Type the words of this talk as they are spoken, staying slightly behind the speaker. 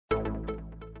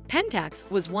Pentax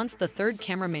was once the third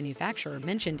camera manufacturer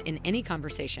mentioned in any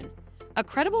conversation, a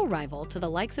credible rival to the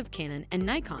likes of Canon and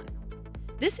Nikon.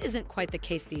 This isn't quite the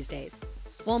case these days.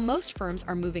 While most firms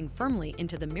are moving firmly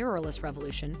into the mirrorless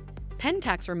revolution,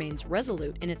 Pentax remains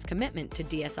resolute in its commitment to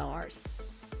DSLRs.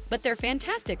 But they're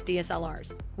fantastic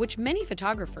DSLRs, which many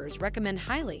photographers recommend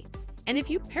highly, and if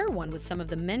you pair one with some of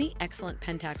the many excellent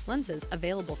Pentax lenses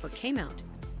available for K-mount,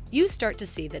 you start to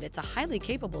see that it's a highly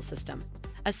capable system,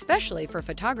 especially for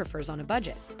photographers on a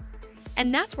budget.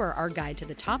 And that's where our guide to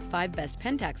the top 5 best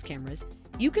Pentax cameras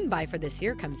you can buy for this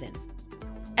year comes in.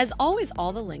 As always,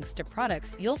 all the links to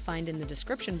products you'll find in the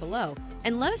description below,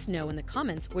 and let us know in the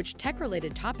comments which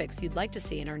tech-related topics you'd like to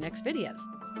see in our next videos.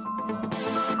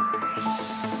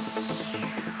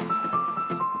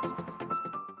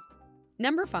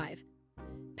 Number 5.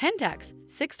 Pentax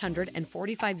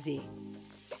 645Z.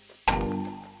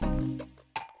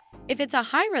 If it's a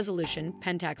high-resolution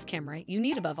Pentax camera you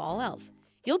need above all else,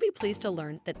 you'll be pleased to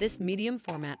learn that this medium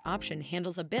format option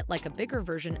handles a bit like a bigger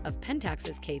version of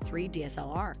Pentax's K3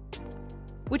 DSLR,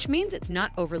 which means it's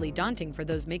not overly daunting for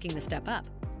those making the step up.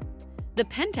 The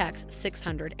Pentax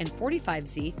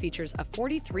 645Z features a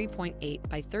 43.8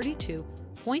 by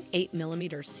 32.8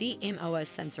 mm CMOS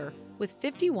sensor with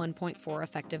 51.4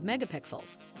 effective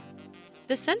megapixels.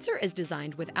 The sensor is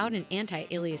designed without an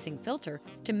anti-aliasing filter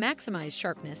to maximize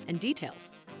sharpness and details.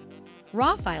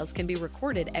 RAW files can be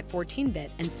recorded at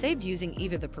 14-bit and saved using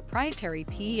either the proprietary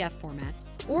PEF format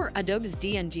or Adobe's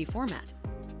DNG format.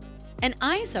 An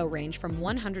ISO range from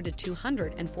 100 to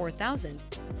 200 and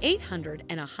 4,800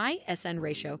 and a high SN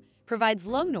ratio provides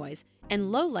low noise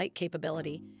and low light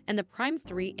capability, and the Prime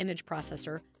 3 image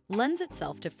processor lends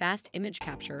itself to fast image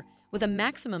capture with a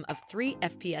maximum of 3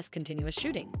 FPS continuous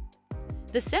shooting.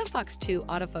 The Fox 2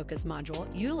 autofocus module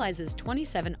utilizes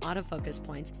 27 autofocus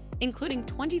points, including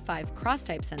 25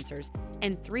 cross-type sensors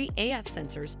and 3 AF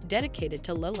sensors dedicated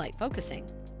to low-light focusing.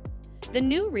 The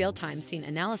new real-time scene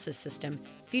analysis system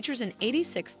features an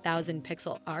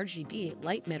 86,000-pixel RGB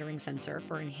light metering sensor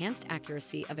for enhanced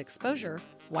accuracy of exposure,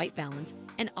 white balance,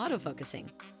 and autofocusing.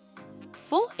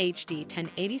 Full HD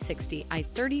 1080/60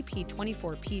 i30p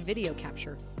 24p video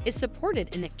capture is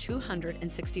supported in the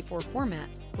 264 format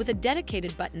with a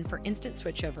dedicated button for instant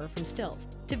switchover from stills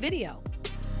to video.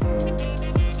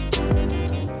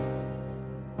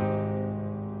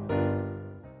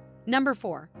 Number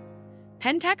 4.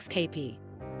 Pentax KP.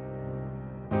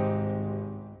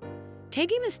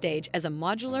 Taking the stage as a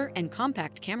modular and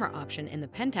compact camera option in the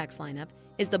Pentax lineup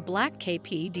is the Black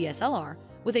KP DSLR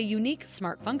with a unique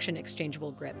smart function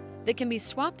exchangeable grip that can be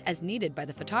swapped as needed by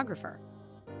the photographer.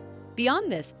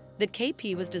 Beyond this, the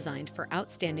KP was designed for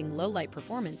outstanding low-light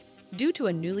performance due to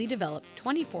a newly developed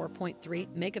 24.3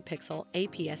 megapixel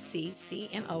APS-C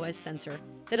CMOS sensor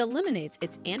that eliminates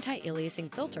its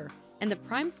anti-aliasing filter and the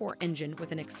Prime 4 engine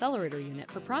with an accelerator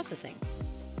unit for processing.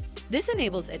 This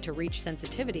enables it to reach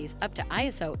sensitivities up to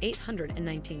ISO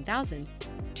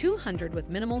 819,200 with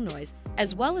minimal noise,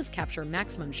 as well as capture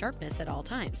maximum sharpness at all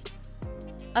times.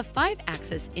 A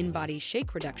 5-axis in-body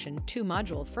shake reduction 2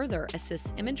 module further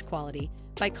assists image quality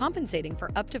by compensating for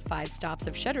up to 5 stops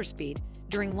of shutter speed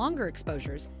during longer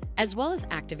exposures, as well as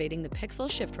activating the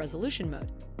pixel shift resolution mode.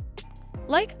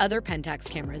 Like other Pentax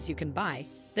cameras you can buy,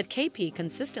 the KP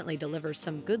consistently delivers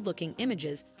some good-looking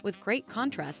images with great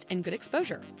contrast and good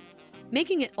exposure,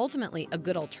 making it ultimately a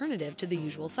good alternative to the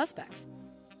usual suspects.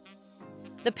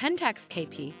 The Pentax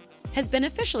KP has been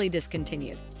officially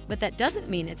discontinued, but that doesn't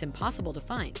mean it's impossible to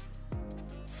find.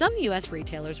 Some US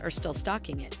retailers are still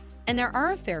stocking it, and there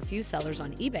are a fair few sellers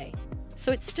on eBay,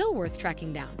 so it's still worth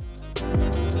tracking down.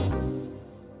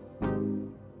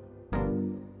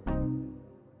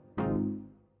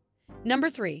 Number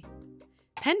 3.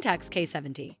 Pentax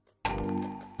K70.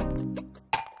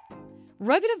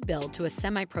 Rugged of build to a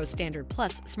semi-pro standard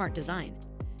plus smart design,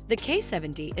 the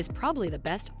K70 is probably the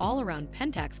best all-around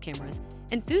Pentax cameras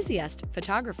enthusiast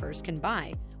photographers can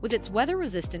buy, with its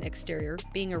weather-resistant exterior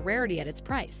being a rarity at its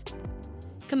price.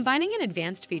 Combining an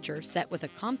advanced feature set with a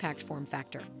compact form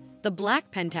factor, the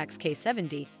Black Pentax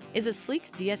K70 is a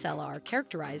sleek DSLR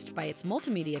characterized by its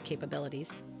multimedia capabilities,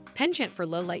 penchant for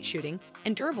low-light shooting,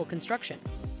 and durable construction.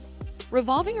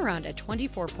 Revolving around a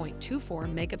 24.24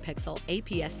 megapixel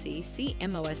APS-C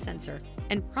CMOS sensor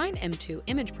and Prime M2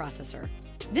 image processor,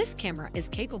 this camera is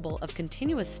capable of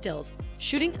continuous stills,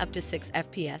 shooting up to 6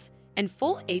 FPS, and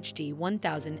full HD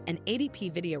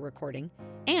 1080p video recording,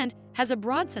 and has a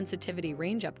broad sensitivity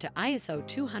range up to ISO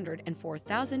 200 and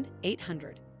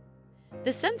 4,800.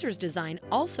 The sensor's design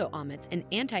also omits an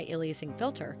anti-aliasing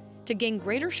filter to gain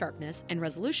greater sharpness and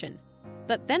resolution,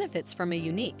 but benefits from a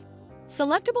unique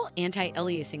selectable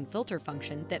anti-aliasing filter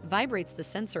function that vibrates the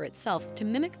sensor itself to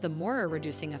mimic the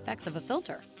Moira-reducing effects of a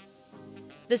filter.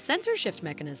 The sensor shift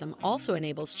mechanism also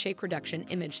enables shake reduction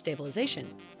image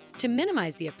stabilization to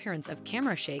minimize the appearance of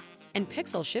camera shake and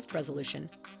pixel shift resolution,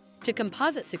 to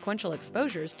composite sequential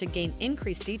exposures to gain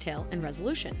increased detail and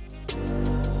resolution.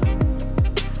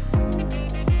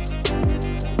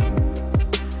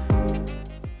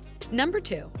 Number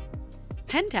 2.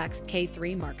 Pentax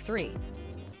K3 Mark III.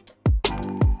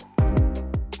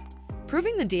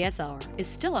 Proving the DSLR is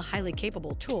still a highly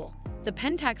capable tool, the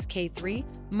Pentax K3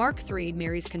 Mark III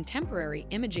marries contemporary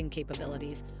imaging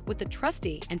capabilities with the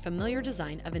trusty and familiar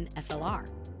design of an SLR.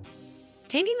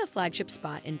 Taking the flagship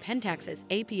spot in Pentax's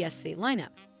APS-C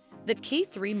lineup, the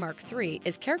K3 Mark III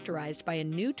is characterized by a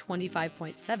new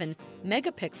 25.7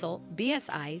 megapixel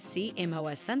BSI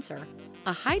CMOS sensor,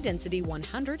 a high-density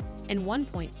 100 and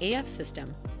 1-point AF system,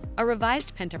 a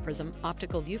revised pentaprism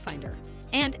optical viewfinder,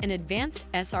 and an advanced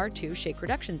SR2 shake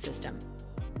reduction system.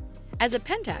 As a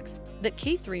Pentax, the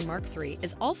K3 Mark III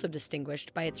is also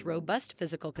distinguished by its robust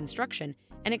physical construction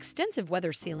and extensive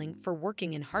weather sealing for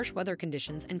working in harsh weather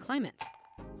conditions and climates.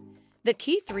 The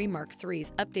K3 Mark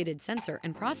III's updated sensor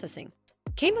and processing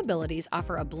capabilities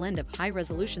offer a blend of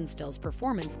high-resolution stills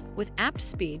performance with apt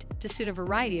speed to suit a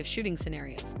variety of shooting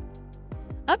scenarios.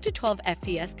 Up to 12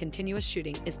 FPS continuous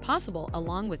shooting is possible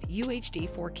along with UHD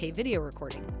 4K video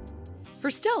recording. For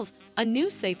stills, a new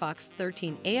SafeOx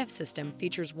 13 AF system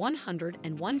features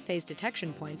 101 phase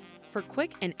detection points for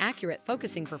quick and accurate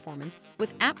focusing performance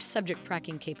with apt subject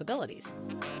tracking capabilities.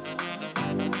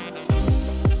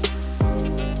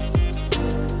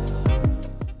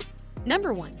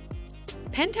 Number 1.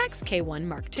 Pentax K1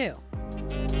 Mark II.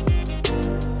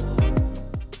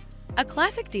 A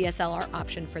classic DSLR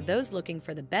option for those looking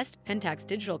for the best Pentax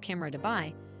digital camera to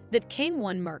buy, the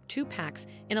K1 Mark II packs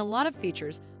in a lot of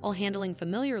features while handling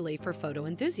familiarly for photo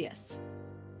enthusiasts.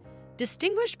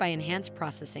 Distinguished by enhanced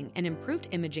processing and improved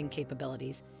imaging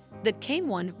capabilities, the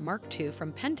K1 Mark II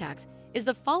from Pentax is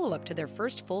the follow-up to their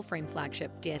first full-frame flagship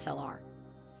DSLR.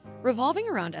 Revolving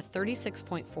around a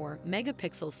 36.4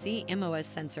 megapixel CMOS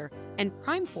sensor and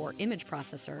Prime 4 image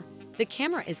processor, the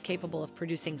camera is capable of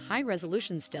producing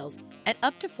high-resolution stills at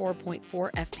up to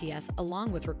 4.4 FPS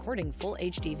along with recording full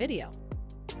HD video.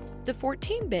 The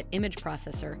 14-bit image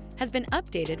processor has been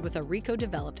updated with a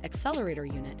Ricoh-developed accelerator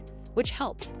unit, which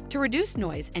helps to reduce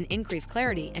noise and increase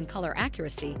clarity and color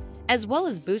accuracy, as well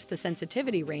as boost the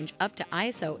sensitivity range up to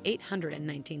ISO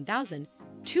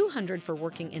 819,200 for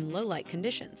working in low-light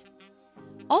conditions.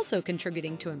 Also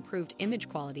contributing to improved image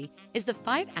quality is the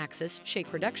 5-axis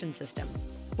shake reduction system,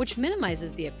 which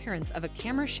minimizes the appearance of a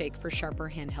camera shake for sharper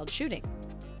handheld shooting.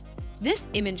 This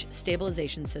image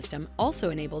stabilization system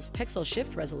also enables pixel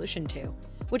shift resolution 2,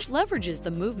 which leverages the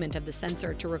movement of the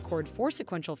sensor to record 4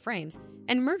 sequential frames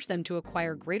and merge them to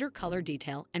acquire greater color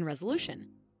detail and resolution.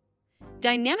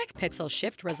 Dynamic pixel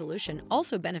shift resolution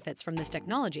also benefits from this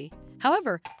technology,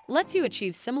 however, lets you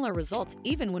achieve similar results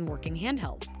even when working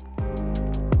handheld.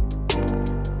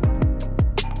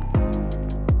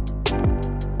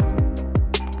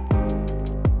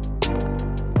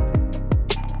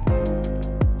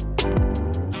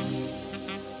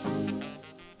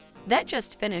 That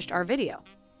just finished our video.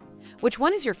 Which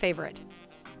one is your favorite?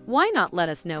 Why not let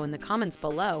us know in the comments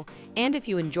below, and if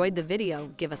you enjoyed the video,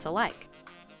 give us a like.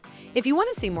 If you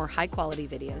want to see more high-quality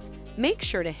videos, make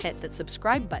sure to hit that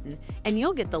subscribe button and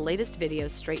you'll get the latest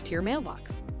videos straight to your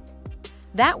mailbox.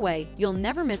 That way, you'll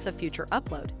never miss a future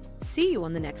upload. See you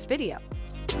on the next video.